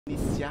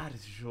Iniciar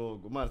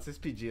jogo. Mano, vocês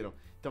pediram.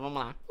 Então vamos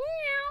lá.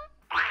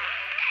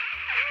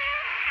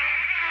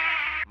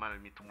 Mano, eu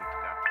imito muito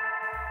gato.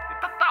 Ele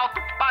tá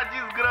alto pra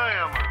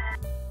desgranha, mano.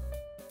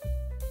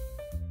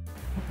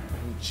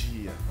 Um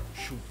dia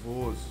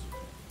chuvoso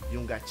e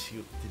um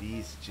gatinho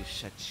triste,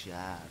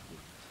 chateado.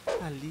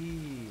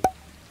 Ali.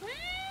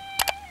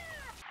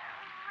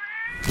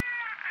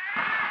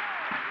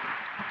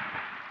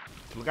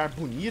 Que lugar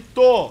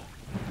bonito!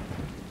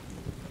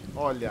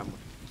 Olha, mano.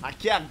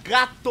 Aqui é a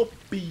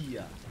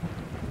Gatopia.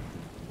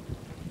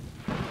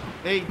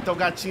 Eita, o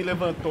gatinho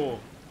levantou.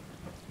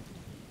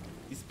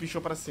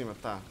 Espichou pra cima,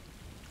 tá.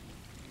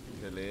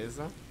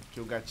 Beleza.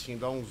 Aqui o gatinho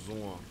dá um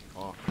zoom,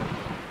 ó.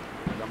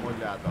 Dá uma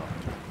olhada, ó. O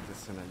que tá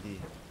acontecendo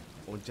ali?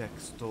 Onde é que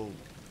estou?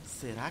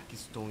 Será que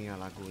estou em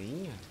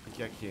Alagoinha? O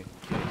que é aqui?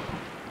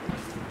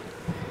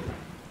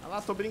 Ah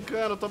lá, tô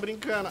brincando, tô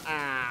brincando.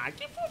 Ah,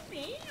 que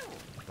fofinho.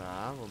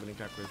 Tá, vou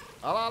brincar com isso.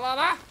 Olha lá, olha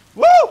lá.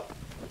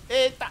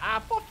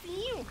 Eita,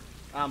 fofinho.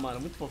 Ah, mano,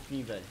 muito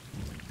fofinho, velho.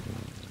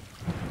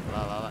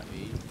 Lá.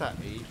 Eita,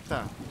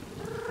 eita.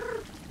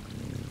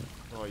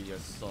 Olha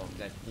só,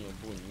 gatinho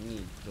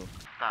bonito.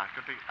 Tá, que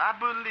eu tenho... I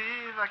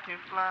believe I can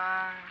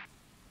fly.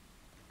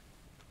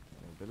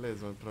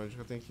 Beleza, mas pra onde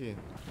que eu tenho que ir?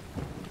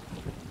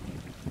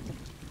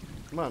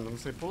 Mano, não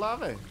sei pular,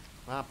 velho.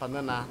 Ah, pra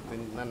naná. Tem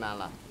naná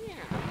lá.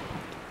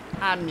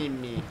 Ah,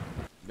 Mimi.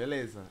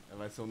 Beleza,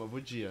 vai ser um novo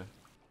dia.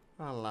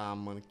 Ah lá,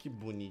 mano, que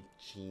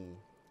bonitinho.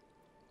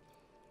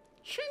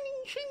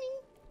 Xinim.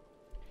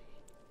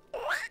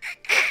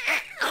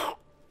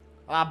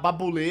 Ah,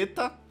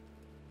 babuleta.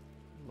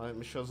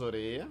 Mexeu as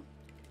orelhas.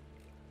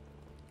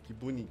 Que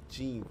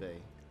bonitinho,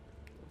 velho.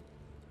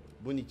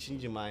 Bonitinho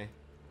demais.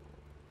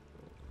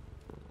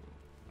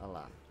 Olha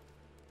lá.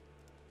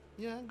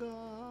 E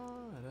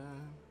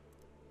agora?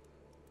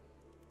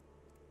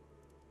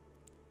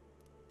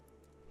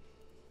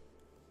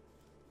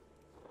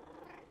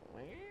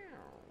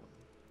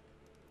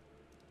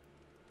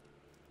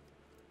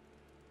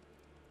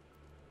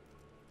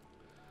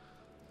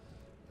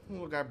 Um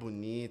lugar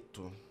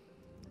bonito,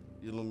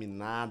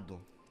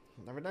 iluminado.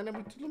 Na verdade não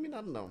é muito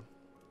iluminado, não.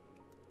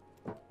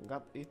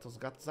 Eita, os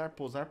gatos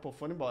zarpou,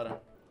 foram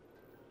embora.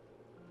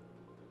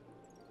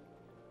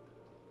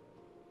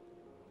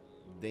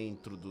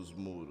 Dentro dos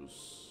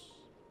muros.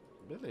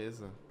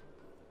 Beleza.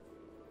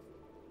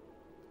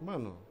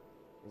 Mano,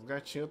 os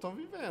gatinhos estão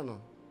vivendo.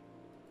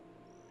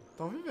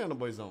 Estão vivendo,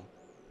 boizão.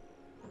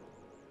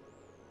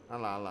 Olha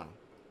lá, olha lá.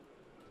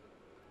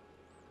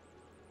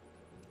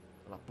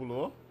 Ela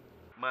pulou.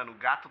 Mano, o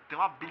gato tem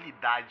uma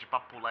habilidade pra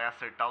pular e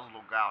acertar os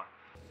lugares.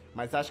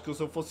 Mas acho que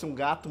se eu fosse um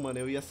gato, mano,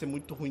 eu ia ser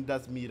muito ruim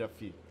das miras,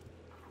 fi.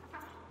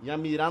 Ia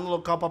mirar no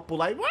local pra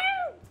pular e...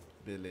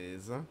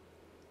 Beleza.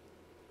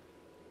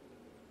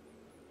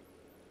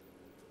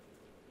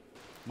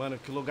 Mano,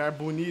 que lugar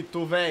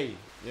bonito, véi.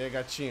 E aí,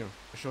 gatinho?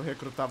 Deixa eu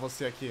recrutar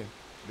você aqui.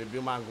 Bebi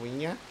uma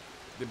aguinha,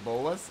 de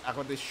boas,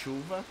 água de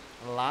chuva,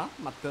 lá,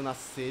 matando a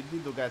sede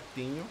do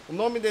gatinho. O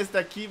nome desse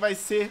daqui vai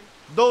ser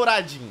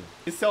Douradinho.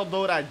 Esse é o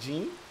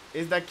Douradinho.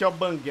 Esse daqui é o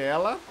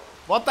Banguela.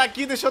 Bota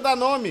aqui, deixa eu dar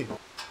nome.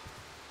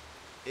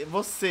 E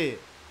você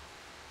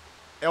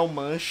é o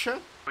Mancha,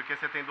 porque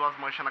você tem duas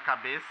manchas na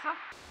cabeça.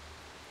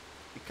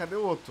 E cadê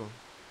o outro?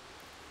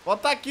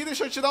 Bota aqui,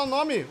 deixa eu te dar o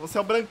nome. Você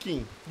é o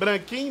Branquinho.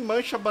 Branquinho,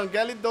 Mancha,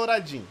 Banguela e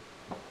Douradinho.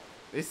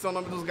 Esse é o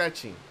nome dos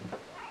gatinhos.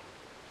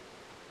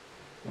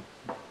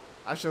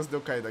 A chance de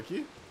eu cair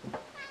daqui?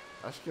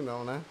 Acho que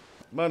não, né?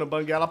 Mano,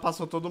 Banguela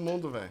passou todo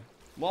mundo, velho.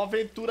 Uma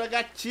aventura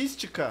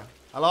gatística.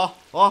 Olha lá,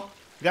 ó.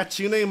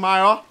 Gatinho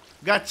Neymar, ó.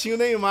 Gatinho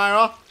Neymar,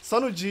 ó. Só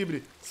no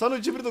dibre. Só no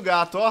dibre do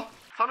gato, ó.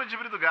 Só no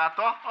dibre do gato,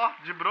 ó. Ó,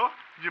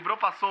 dibrou,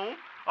 passou um.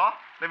 Ó,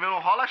 levei no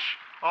rolas.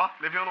 Ó,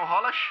 levei um no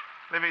rolas.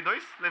 Levei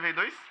dois.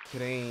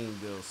 Crê em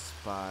Deus,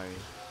 pai.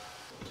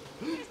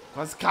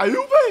 Quase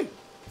caiu, velho.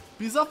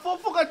 Pisa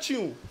fofo,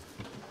 gatinho.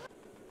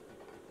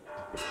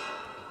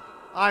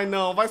 Ai,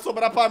 não. Vai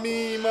sobrar pra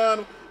mim,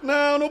 mano.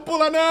 Não, não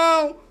pula,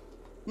 não.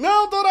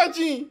 Não,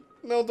 Douradinho.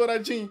 Não,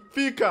 Douradinho.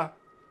 Fica.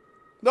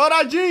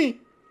 Douradinho.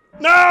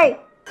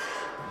 Não.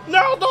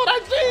 Não,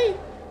 Douradinho.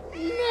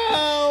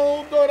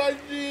 Não,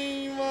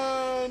 Douradinho,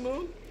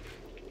 mano.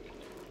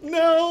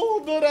 Não,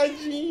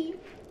 Douradinho.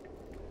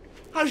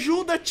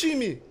 Ajuda,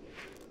 time.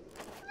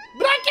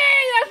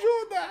 Branquinho,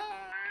 ajuda.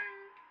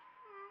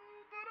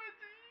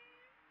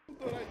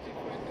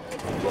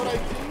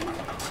 Douradinho.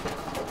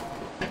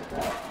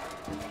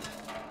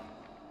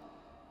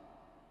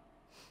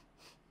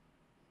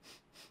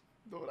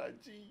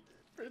 Douradinho.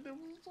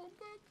 Perdemos um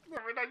soldado. Na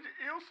verdade,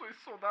 eu sou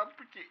esse soldado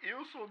porque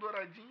eu sou o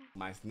Douradinho.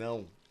 Mas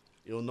não,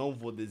 eu não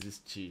vou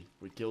desistir,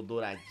 porque o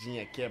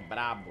Douradinho aqui é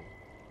brabo.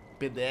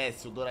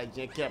 PDS, o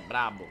Douradinho aqui é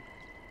brabo.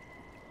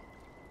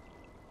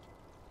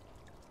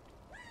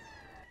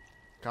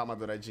 Calma,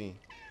 Douradinho.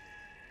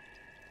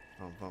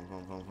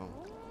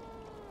 Vamos.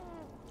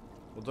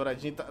 O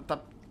Douradinho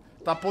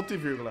tá ponto e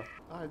vírgula.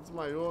 Ai,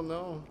 desmaiou,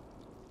 não.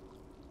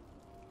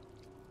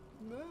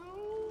 Não.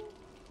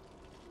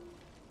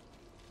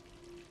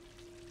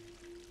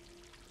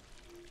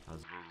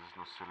 Às vezes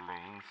nos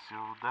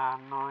silêncio da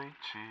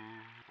noite,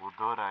 o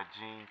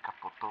douradinho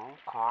capotou o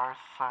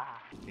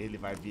Corsa. Ele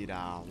vai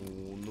virar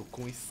um Uno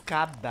com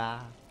escada,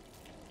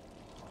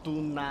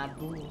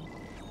 tunado.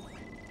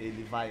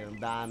 Ele vai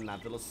andar na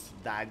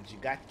velocidade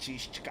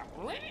gatística.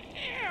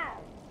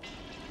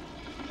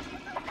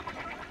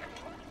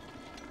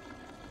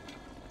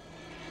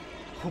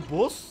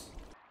 Robôs?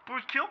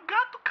 Por que o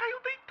gato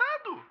caiu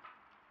deitado?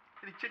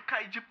 Ele tinha que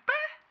cair de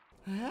pé.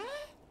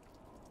 É?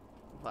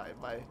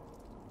 Vai.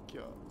 Aqui,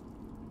 ó.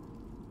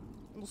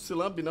 Não se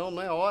lambe não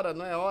é hora.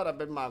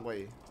 Bebe uma água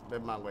aí.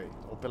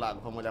 Ou pela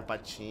água, vamos olhar a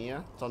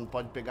patinha. Só não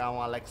pode pegar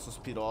um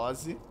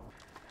alexispirose.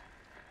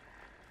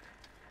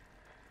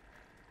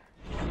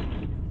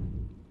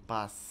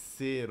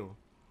 Parceiro,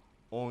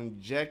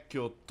 onde é que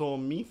eu tô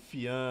me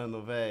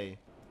enfiando, velho?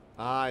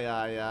 Ai.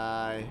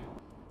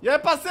 E aí,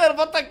 parceiro,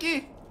 volta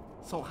aqui.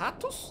 São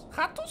ratos?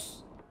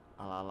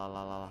 Ah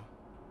lá.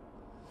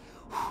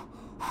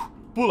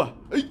 Pula.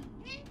 Ai.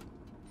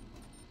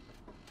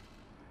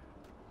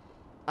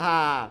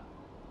 Ah,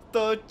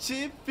 tô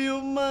te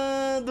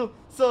filmando.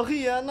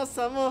 Sorria, nosso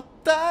amor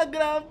tá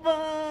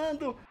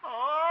gravando.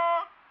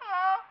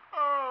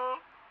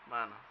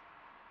 Mano,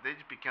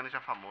 desde pequeno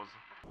já famoso.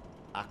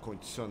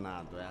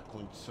 Acondicionado.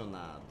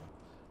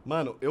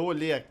 Mano, eu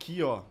olhei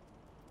aqui, ó.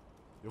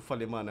 Eu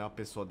falei, mano, é uma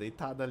pessoa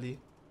deitada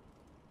ali.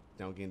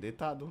 Tem alguém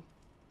deitado.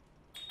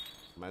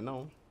 Mas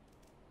não.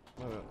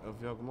 Mano, eu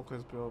vi alguma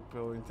coisa pra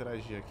eu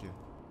interagir aqui.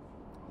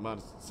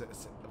 Mano,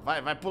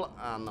 vai pular.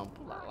 Ah, não,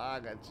 pula lá,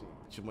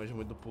 gatinho. Te manjo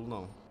muito do pulo,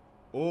 não.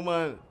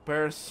 Human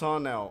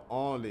personnel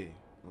only.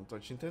 Não tô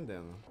te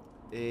entendendo.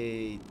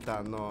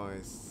 Eita,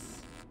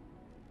 nós.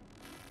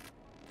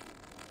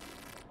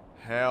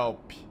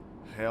 Help.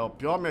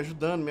 Ó, me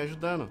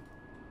ajudando.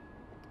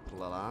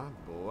 Pula lá,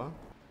 boa.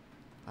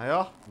 Aí,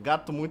 ó,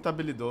 gato muito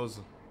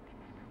habilidoso.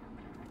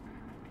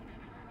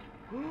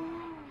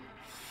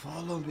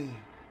 Follow me,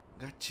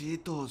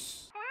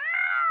 gatitos.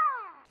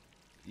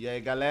 E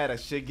aí, galera,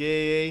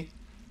 cheguei, hein?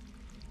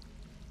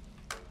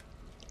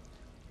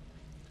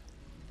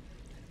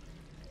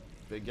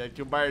 Peguei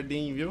aqui o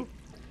bardinho, viu?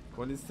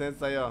 Com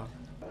licença aí, ó.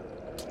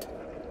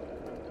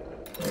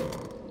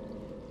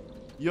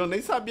 E eu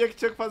nem sabia que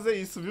tinha que fazer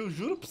isso, viu?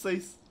 Juro pra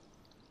vocês,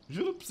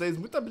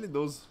 muito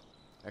habilidoso.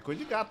 É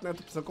coisa de gato, né?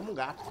 Tô pensando como um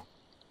gato.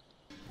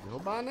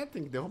 Derrubar, né?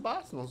 Tem que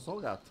derrubar, senão eu sou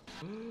um gato.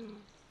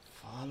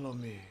 Follow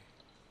me.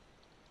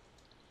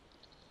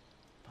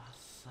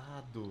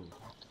 Passado.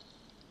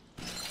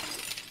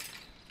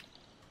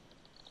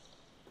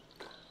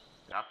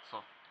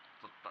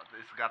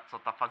 Esse gato só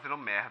tá fazendo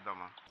merda,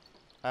 mano.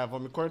 Ah, eu vou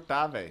me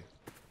cortar, velho.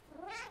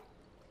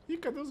 Ih,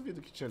 cadê os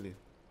vidros que tinha ali?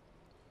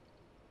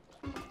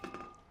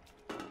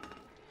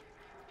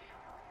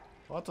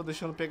 Ó, tô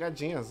deixando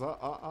pegadinhas. Ó.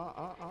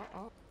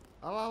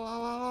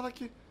 Olha lá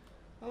aqui.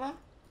 Olha lá.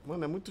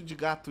 Mano, é muito de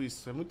gato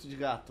isso.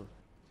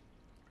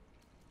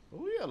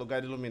 Ui, é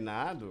lugar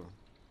iluminado.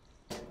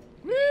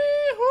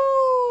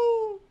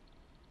 Uhul!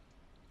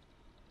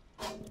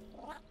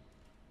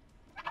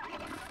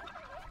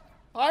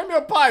 Ai,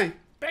 meu pai!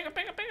 Pega.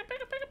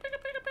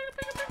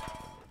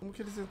 Como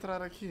que eles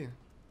entraram aqui?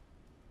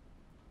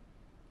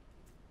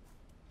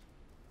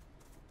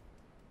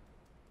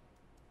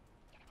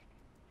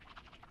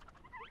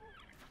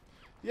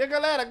 E aí,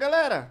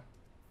 galera?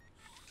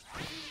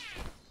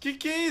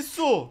 Que é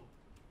isso?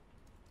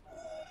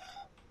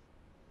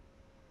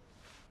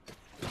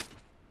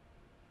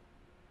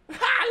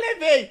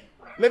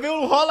 Levei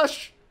um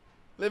rolas.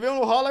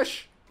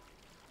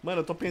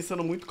 Mano, eu tô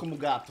pensando muito como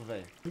gato,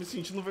 velho. Tô me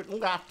sentindo um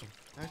gato.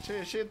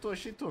 Achei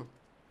tu.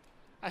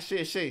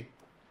 Achei.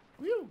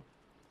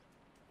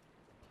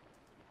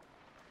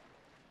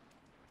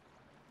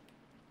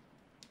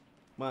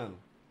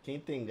 Mano, quem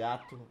tem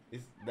gato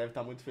deve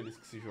estar muito feliz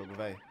com esse jogo,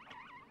 velho.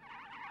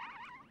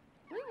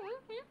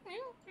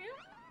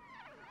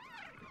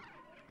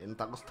 Ele não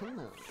tá gostando,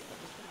 não.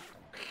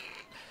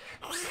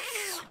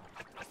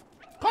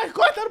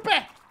 Corre, tá no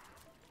pé!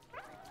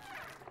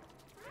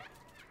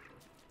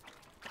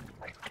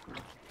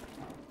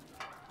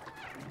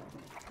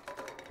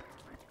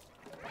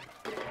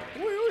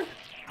 Ui.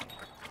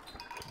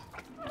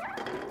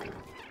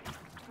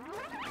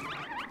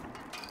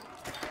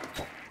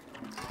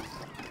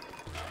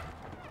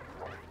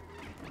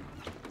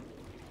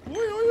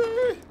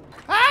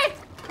 Ai!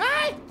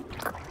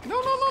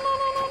 Não,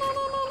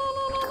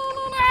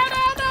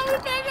 me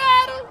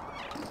pegaram!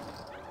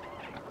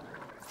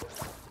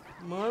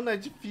 Mano, é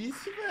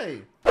difícil,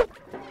 velho.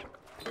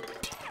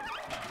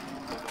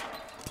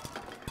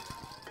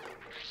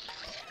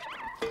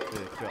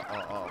 Aqui,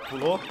 ó.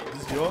 Pulou,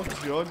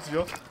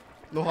 desviou.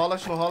 Não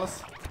rolas.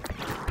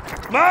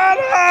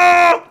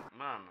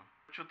 Mano,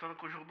 tô chutando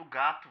com o jogo do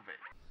gato, velho.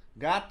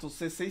 Gato,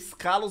 você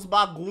escala os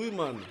bagulho,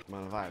 mano.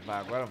 Mano, vai,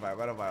 agora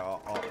vai. Ó.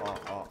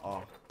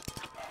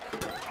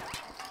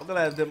 Ô,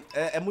 galera,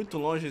 é muito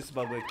longe esse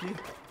bagulho aqui.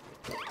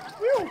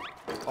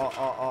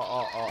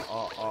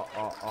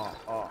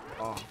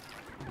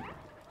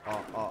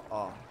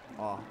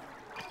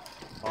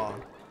 Ó.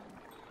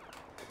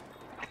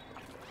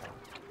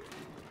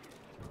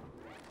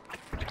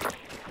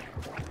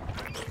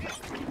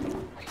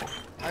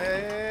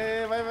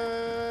 Vai, vai, vai.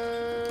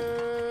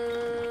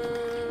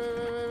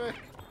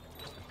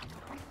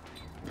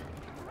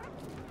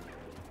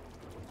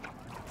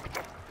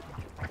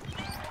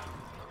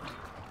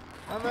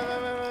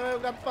 Vai. O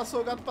gato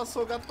passou, o gato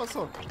passou, o gato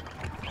passou.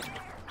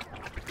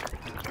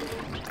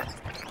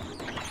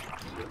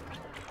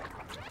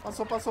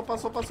 Passou. Passou.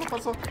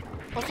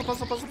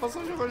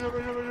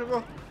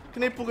 Jogou. Que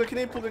nem pulga.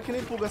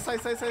 Sai.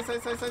 Sai.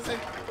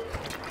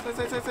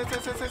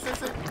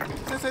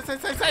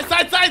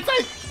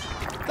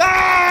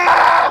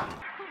 Ah!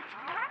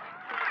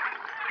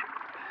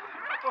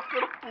 Eu tô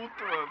ficando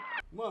puto, mano.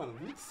 Mano,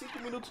 25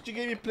 minutos de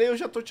gameplay eu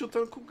já tô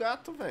tiltando com o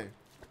gato, velho.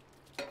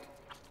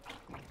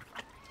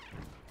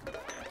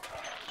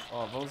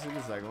 Ó, vamos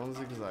zigue-zague, ó.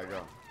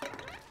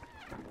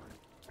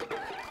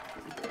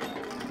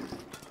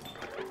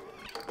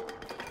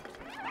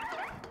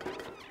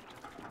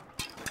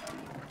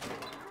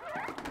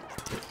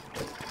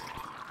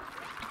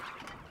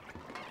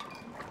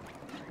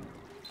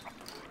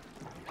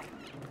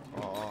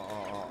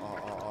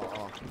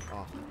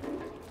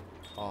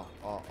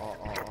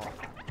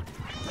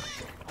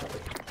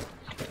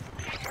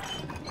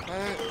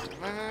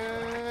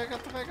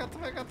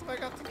 Vai,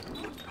 gato.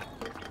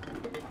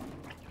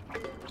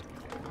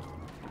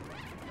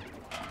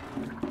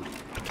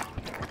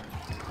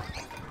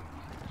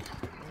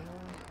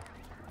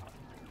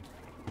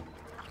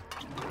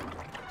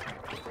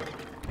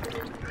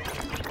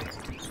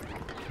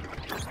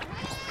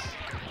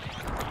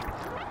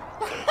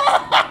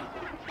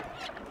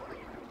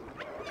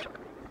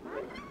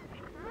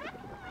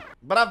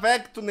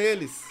 Bravecto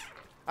neles.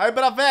 Aí,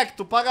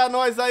 Bravecto, paga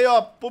nós aí,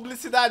 ó.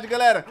 Publicidade,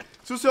 galera.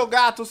 Se o seu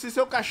gato, se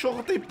seu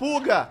cachorro tem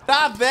pulga,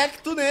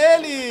 Bravecto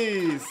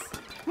neles.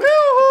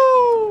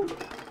 Uhul!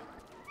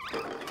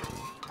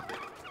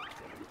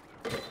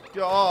 Aqui,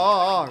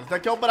 ó. Esse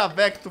daqui é o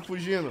Bravecto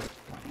fugindo.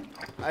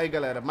 Aí,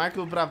 galera.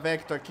 Marca o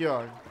Bravecto aqui,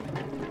 ó.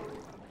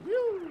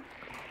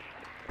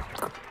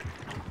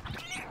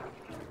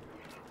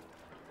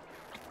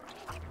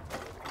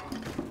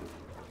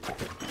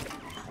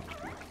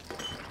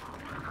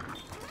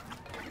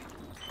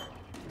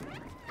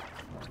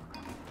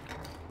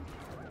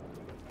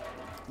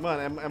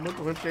 Mano, é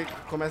muito ruim porque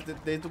começa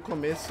desde o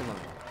começo,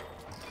 mano.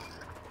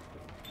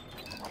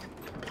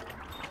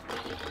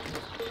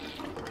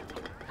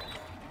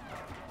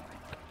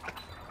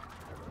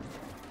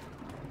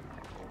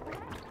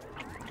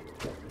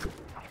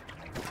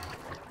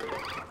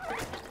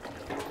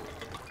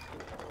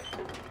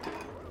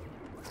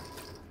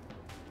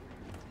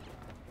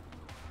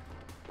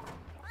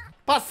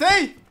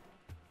 Passei!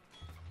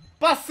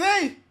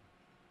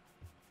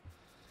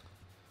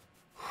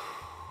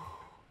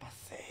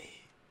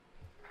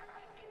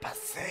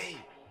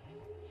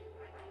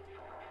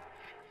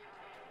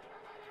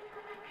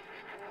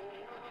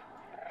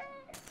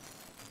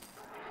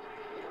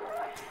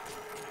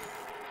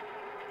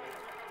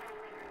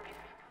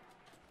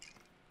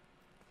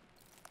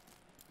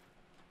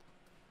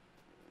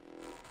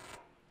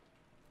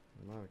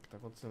 Mano, o que tá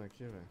acontecendo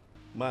aqui, velho?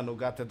 Mano, o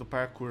gato é do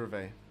parkour,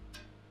 velho.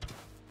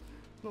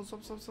 Não,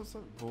 sobe.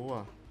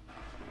 Boa.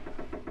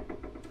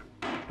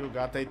 E o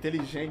gato é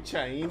inteligente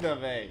ainda,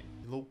 velho.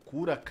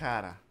 Loucura,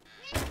 cara.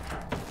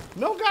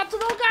 Não, gato!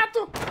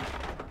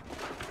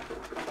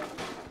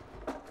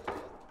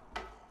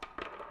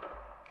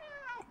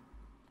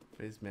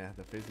 Fez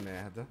merda.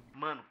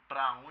 Mano,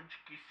 pra onde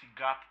que esse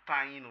gato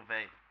tá indo,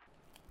 velho?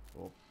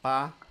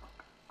 Opa,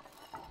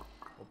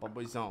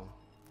 boizão.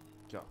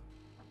 Aqui, ó.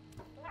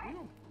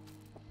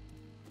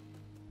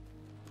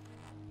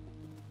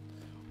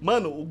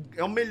 Mano,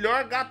 é o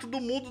melhor gato do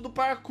mundo do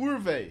parkour,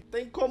 velho.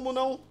 Tem como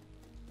não?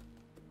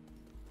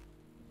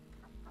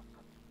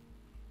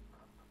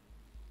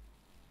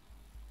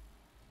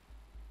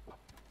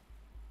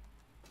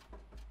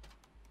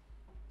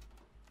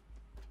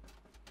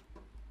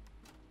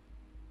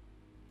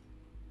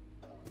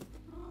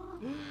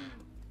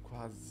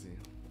 Quase.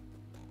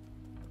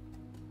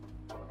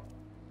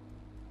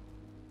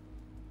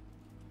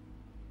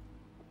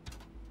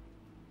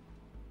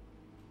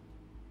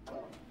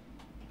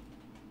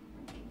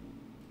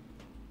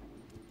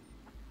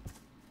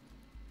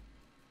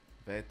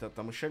 Véi,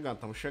 tamo chegando.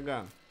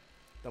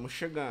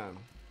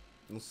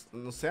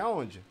 Não sei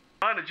aonde.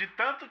 Mano, de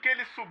tanto que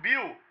ele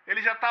subiu,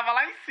 ele já tava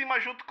lá em cima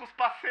junto com os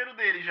parceiros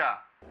dele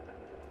já.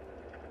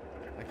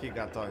 Aqui,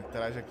 gato, ó.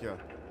 Interage aqui, ó.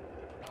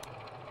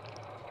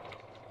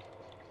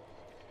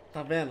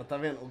 Tá vendo?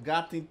 O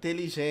gato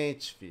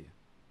inteligente, filho.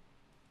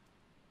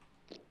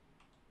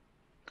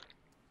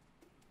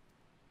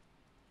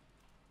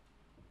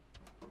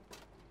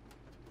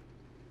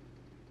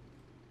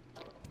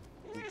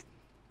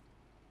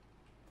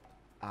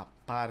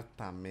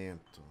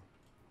 Apartamento.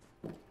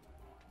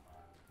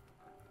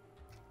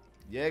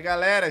 E aí,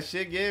 galera,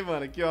 cheguei,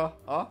 mano. Aqui, ó.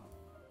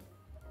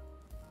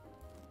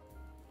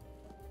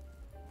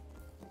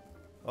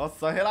 Ó,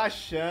 só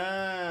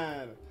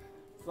relaxando.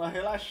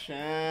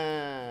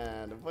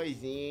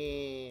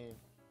 Poisinho.